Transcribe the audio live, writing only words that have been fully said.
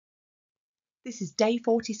This is day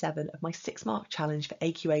 47 of my 6-mark challenge for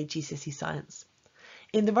AQA GCSE Science.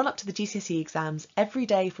 In the run-up to the GCSE exams, every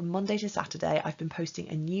day from Monday to Saturday I've been posting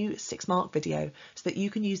a new 6-mark video so that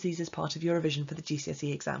you can use these as part of your revision for the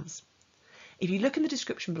GCSE exams. If you look in the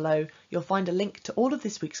description below, you'll find a link to all of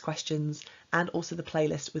this week's questions and also the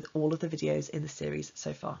playlist with all of the videos in the series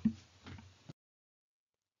so far.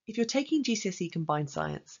 If you're taking GCSE Combined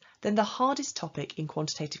Science, then the hardest topic in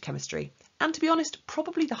quantitative chemistry, and to be honest,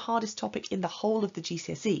 probably the hardest topic in the whole of the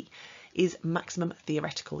GCSE, is maximum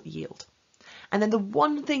theoretical yield. And then the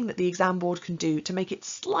one thing that the exam board can do to make it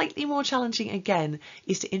slightly more challenging again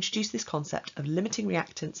is to introduce this concept of limiting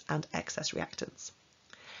reactants and excess reactants.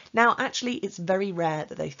 Now, actually, it's very rare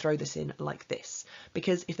that they throw this in like this,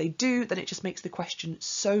 because if they do, then it just makes the question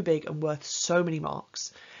so big and worth so many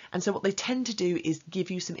marks. And so what they tend to do is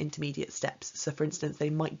give you some intermediate steps. So for instance, they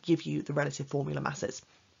might give you the relative formula masses,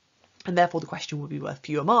 and therefore the question will be worth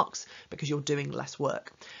fewer marks because you're doing less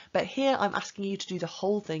work. But here I'm asking you to do the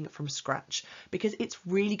whole thing from scratch because it's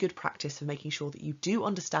really good practice for making sure that you do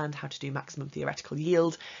understand how to do maximum theoretical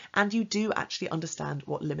yield and you do actually understand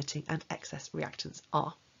what limiting and excess reactants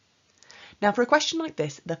are. Now for a question like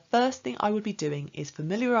this, the first thing I would be doing is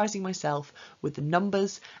familiarising myself with the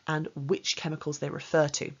numbers and which chemicals they refer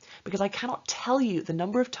to, because I cannot tell you the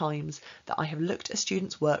number of times that I have looked at a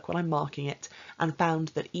student's work when I'm marking it and found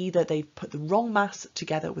that either they've put the wrong mass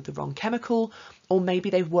together with the wrong chemical, or maybe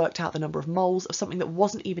they've worked out the number of moles of something that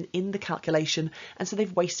wasn't even in the calculation, and so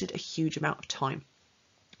they've wasted a huge amount of time.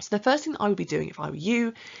 So the first thing that I would be doing if I were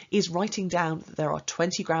you is writing down that there are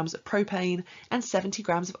 20 grams of propane and 70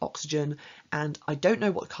 grams of oxygen, and I don't know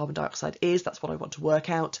what the carbon dioxide is, that's what I want to work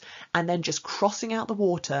out, and then just crossing out the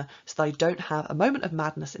water so that I don't have a moment of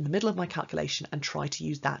madness in the middle of my calculation and try to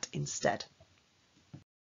use that instead.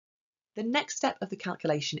 The next step of the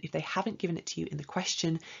calculation, if they haven't given it to you in the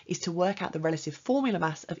question, is to work out the relative formula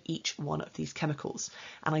mass of each one of these chemicals.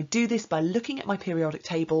 And I do this by looking at my periodic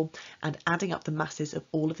table and adding up the masses of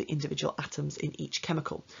all of the individual atoms in each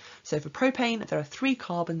chemical. So for propane, there are 3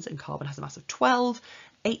 carbons and carbon has a mass of 12,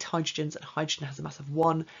 8 hydrogens and hydrogen has a mass of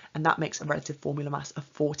 1, and that makes a relative formula mass of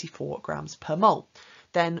 44 grams per mole.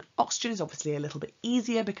 Then oxygen is obviously a little bit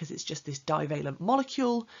easier because it's just this divalent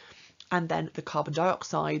molecule, and then the carbon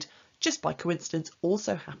dioxide, just by coincidence,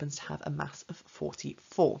 also happens to have a mass of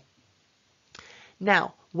 44.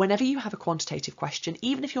 Now, whenever you have a quantitative question,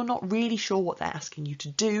 even if you're not really sure what they're asking you to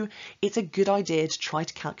do, it's a good idea to try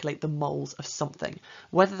to calculate the moles of something,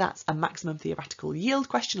 whether that's a maximum theoretical yield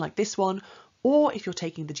question like this one, or if you're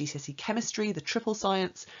taking the GCSE chemistry, the triple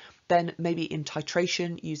science, then maybe in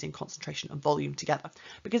titration using concentration and volume together,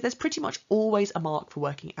 because there's pretty much always a mark for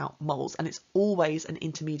working out moles, and it's always an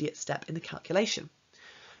intermediate step in the calculation.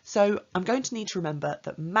 So I'm going to need to remember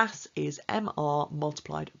that mass is mR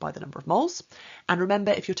multiplied by the number of moles. And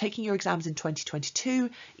remember, if you're taking your exams in 2022,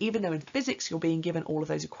 even though in physics you're being given all of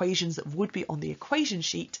those equations that would be on the equation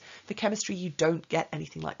sheet, for chemistry you don't get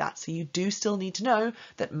anything like that. So you do still need to know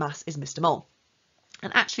that mass is Mr. Mole.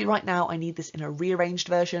 And actually right now I need this in a rearranged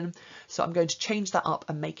version. So I'm going to change that up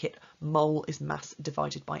and make it mole is mass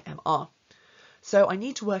divided by mR. So I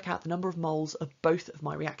need to work out the number of moles of both of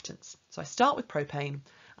my reactants. So I start with propane,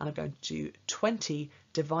 and I'm going to do 20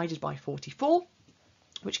 divided by 44,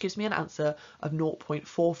 which gives me an answer of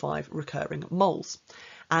 0.45 recurring moles.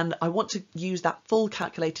 And I want to use that full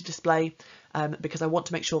calculator display because I want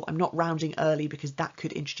to make sure that I'm not rounding early, because that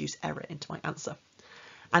could introduce error into my answer.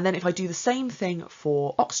 And then if I do the same thing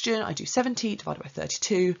for oxygen, I do 70 divided by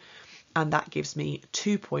 32, and that gives me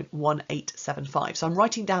 2.1875. So I'm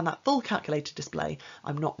writing down that full calculator display,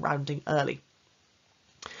 I'm not rounding early.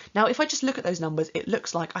 Now, if I just look at those numbers, it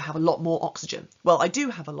looks like I have a lot more oxygen. Well, I do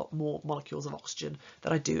have a lot more molecules of oxygen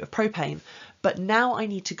than I do of propane, but now I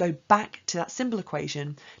need to go back to that simple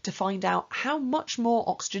equation to find out how much more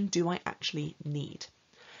oxygen do I actually need.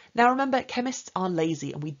 Now remember, chemists are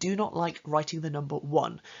lazy and we do not like writing the number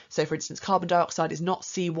 1. So for instance, carbon dioxide is not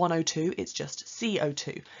C1O2, it's just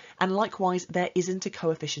CO2. And likewise, there isn't a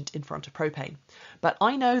coefficient in front of propane. But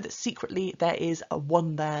I know that secretly there is a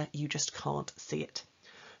 1 there, you just can't see it.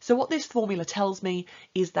 So what this formula tells me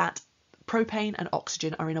is that propane and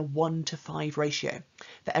oxygen are in a 1:5 ratio.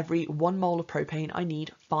 For every 1 mole of propane, I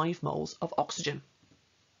need 5 moles of oxygen,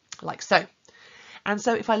 like so. And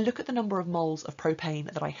so if I look at the number of moles of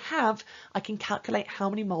propane that I have, I can calculate how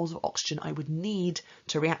many moles of oxygen I would need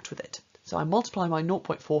to react with it. So I multiply my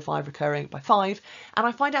 0.45 recurring by 5, and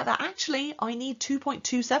I find out that actually I need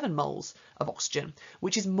 2.27 moles of oxygen,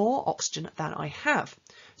 which is more oxygen than I have.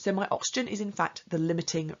 So my oxygen is in fact the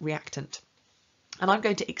limiting reactant. And I'm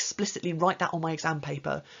going to explicitly write that on my exam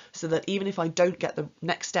paper so that even if I don't get the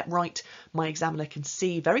next step right, my examiner can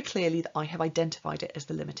see very clearly that I have identified it as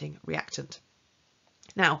the limiting reactant.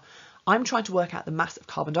 Now, I'm trying to work out the mass of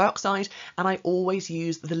carbon dioxide, and I always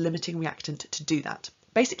use the limiting reactant to do that.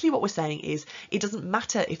 Basically what we're saying is it doesn't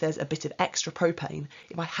matter if there's a bit of extra propane.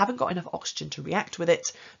 If I haven't got enough oxygen to react with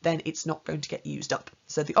it, then it's not going to get used up.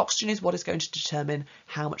 So the oxygen is what is going to determine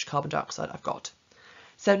how much carbon dioxide I've got.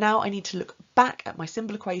 So now I need to look back at my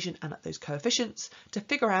simple equation and at those coefficients to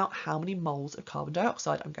figure out how many moles of carbon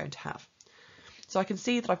dioxide I'm going to have. So I can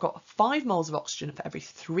see that I've got 5 moles of oxygen for every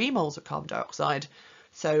 3 moles of carbon dioxide.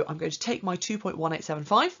 So I'm going to take my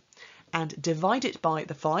 2.1875 and divide it by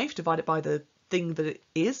the 5, divide it by the thing that it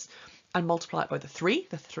is, and multiply it by the 3,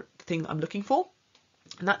 the thing that I'm looking for.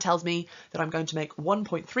 And that tells me that I'm going to make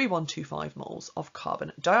 1.3125 moles of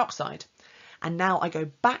carbon dioxide. And now I go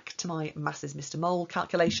back to my masses Mr. Mole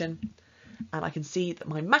calculation, and I can see that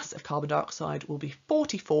my mass of carbon dioxide will be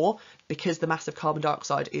 44, because the mass of carbon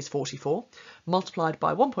dioxide is 44, multiplied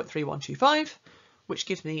by 1.3125, which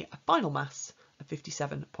gives me a final mass of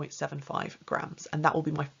 57.75 grams. And that will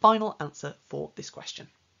be my final answer for this question.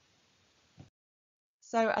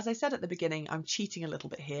 So as I said at the beginning, I'm cheating a little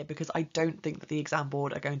bit here because I don't think that the exam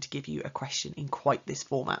board are going to give you a question in quite this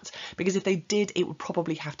format. Because if they did, it would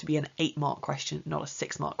probably have to be an 8-mark question, not a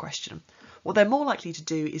 6-mark question. What they're more likely to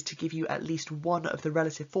do is to give you at least one of the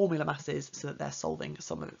relative formula masses so that they're solving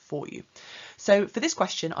some of it for you. So for this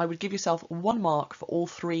question, I would give yourself 1 mark for all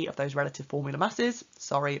 3 of those relative formula masses.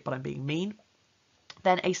 Sorry, but I'm being mean.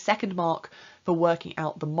 Then a 2nd mark for working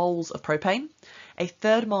out the moles of propane, a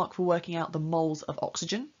 3rd mark for working out the moles of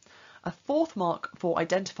oxygen, a 4th mark for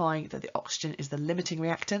identifying that the oxygen is the limiting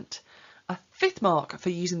reactant, a 5th mark for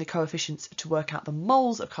using the coefficients to work out the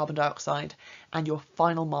moles of carbon dioxide, and your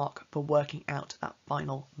final mark for working out that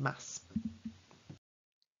final mass.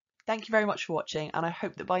 Thank you very much for watching, and I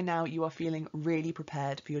hope that by now you are feeling really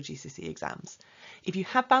prepared for your GCSE exams. If you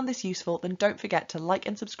have found this useful, then don't forget to like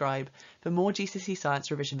and subscribe for more GCSE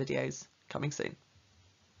Science revision videos coming soon.